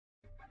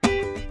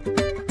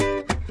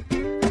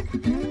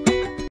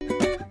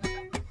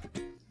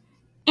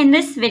In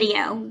this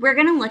video, we're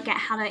going to look at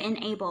how to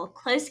enable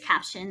closed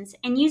captions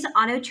and use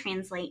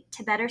auto-translate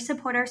to better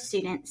support our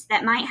students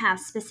that might have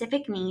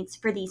specific needs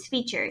for these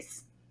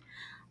features.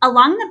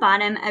 Along the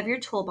bottom of your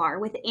toolbar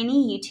with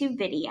any YouTube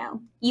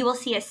video, you will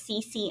see a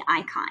CC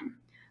icon.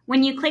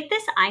 When you click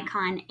this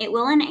icon, it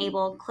will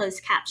enable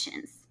closed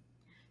captions.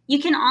 You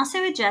can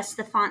also adjust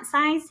the font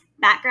size,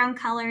 background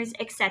colors,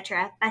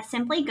 etc. by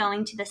simply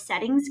going to the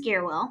Settings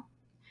gear wheel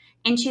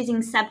and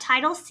choosing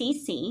Subtitle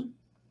CC,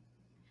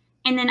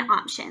 and then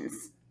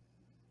Options.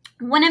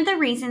 One of the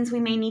reasons we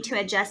may need to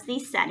adjust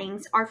these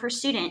settings are for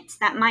students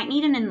that might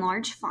need an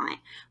enlarged font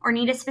or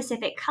need a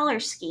specific color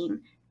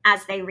scheme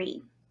as they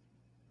read.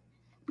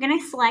 I'm going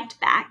to select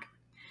back.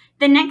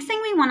 The next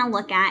thing we want to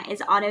look at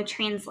is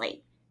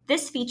auto-translate.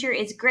 This feature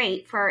is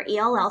great for our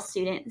ELL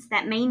students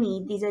that may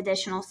need these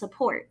additional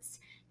supports.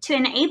 To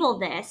enable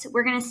this,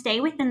 we're going to stay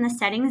within the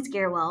Settings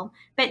gear wheel,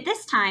 but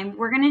this time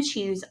we're going to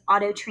choose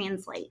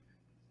auto-translate.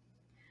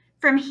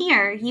 From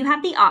here, you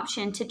have the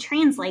option to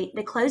translate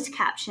the closed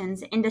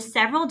captions into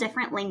several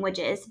different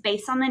languages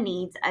based on the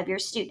needs of your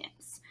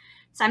students.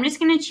 So I'm just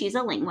going to choose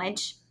a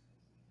language,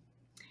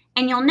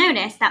 and you'll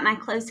notice that my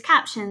closed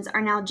captions are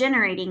now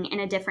generating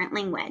in a different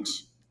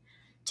language.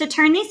 To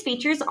turn these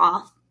features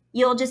off,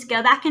 you'll just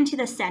go back into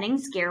the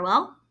Settings gear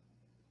wheel,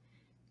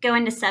 go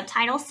into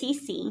Subtitle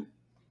CC,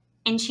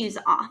 and choose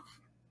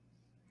Off.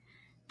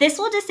 This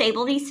will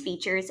disable these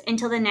features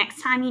until the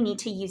next time you need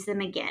to use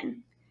them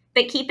again.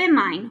 But keep in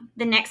mind,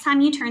 the next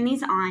time you turn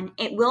these on,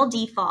 it will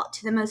default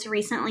to the most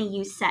recently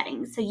used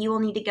settings. So you will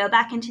need to go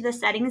back into the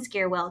Settings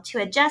gear wheel to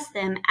adjust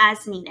them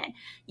as needed.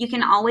 You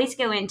can always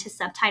go into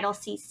Subtitle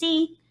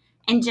CC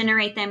and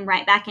generate them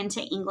right back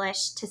into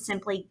English to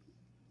simply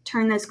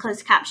turn those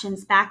closed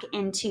captions back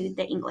into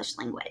the English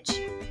language.